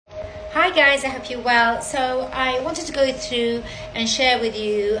Hi guys, I hope you're well. So I wanted to go through and share with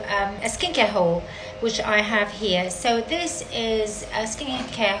you a skincare haul which I have here. So this is a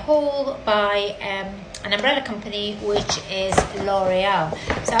skincare haul by an umbrella company which is L'Oreal.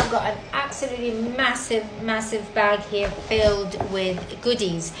 So I've got an absolutely massive bag here filled with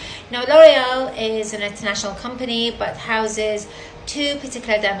goodies. Now L'Oreal is an international company but houses two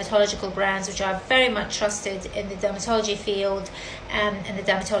particular dermatological brands which are very much trusted in the dermatology field and the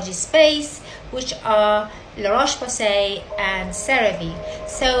dermatology space, which are Laroche-Posay and CeraVe.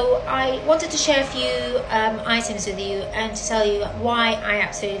 So I wanted to share a few items with you and to tell you why I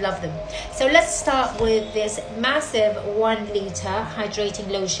absolutely love them. So let's start with this massive 1 liter hydrating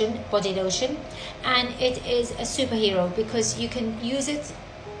lotion, body lotion, and it is a superhero because you can use it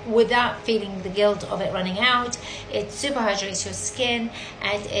without feeling the guilt of it running out. It super hydrates your skin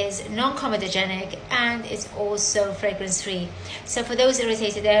and is non-comedogenic, and it's also fragrance free. So for those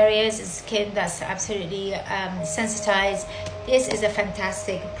irritated areas and skin that's absolutely sensitized, this is a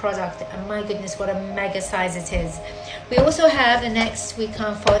fantastic product, and my goodness, what a mega size it is. We also have the next we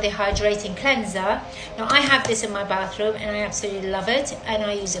come for the hydrating cleanser. Now I have this in my bathroom and I absolutely love it, and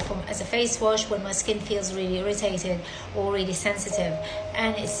I use it as a face wash when my skin feels really irritated or really sensitive.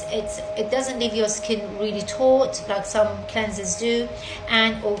 And it doesn't leave your skin really taut like some cleansers do,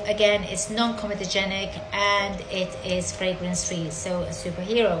 and again it's non-comedogenic and it is fragrance free, so a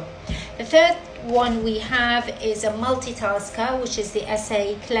superhero. The third one we have is a multitasker, which is the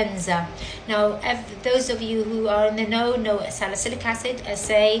SA cleanser. Now those of you who are in the know salicylic acid.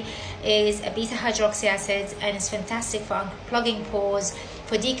 SA is a beta hydroxy acid and it's fantastic for unclogging pores,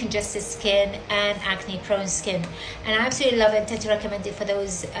 for decongested skin and acne prone skin, and I absolutely love it and tend to recommend it for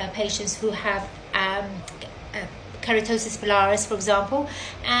those patients who have keratosis pilaris, for example,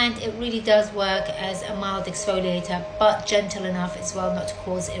 and it really does work as a mild exfoliator but gentle enough as well not to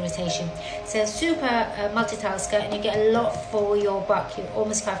cause irritation. So super multitasker, and you get a lot for your buck. You're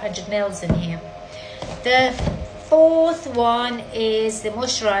almost 500 mils in here. The fourth one is the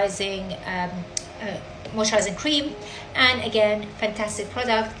moisturizing cream, and again fantastic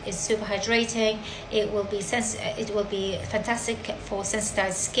product. Is super hydrating. It will be fantastic for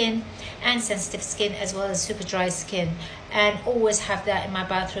sensitized skin and sensitive skin as well as super dry skin, and always have that in my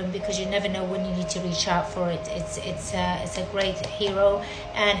bathroom because you never know when you need to reach out for it. It's a great hero,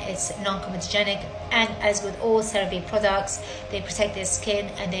 and it's non-comedogenic, and as with all CeraVe products, they protect their skin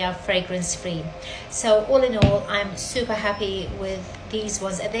and they are fragrance free. So all in all, I'm super happy with these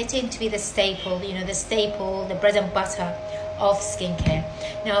ones, and they tend to be the staple, the bread and butter of skincare.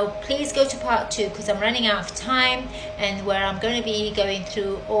 Now please go to part 2 because I'm running out of time, and where I'm going to be going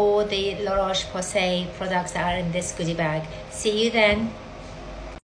through all the La Roche-Posay products that are in this goodie bag. See you then.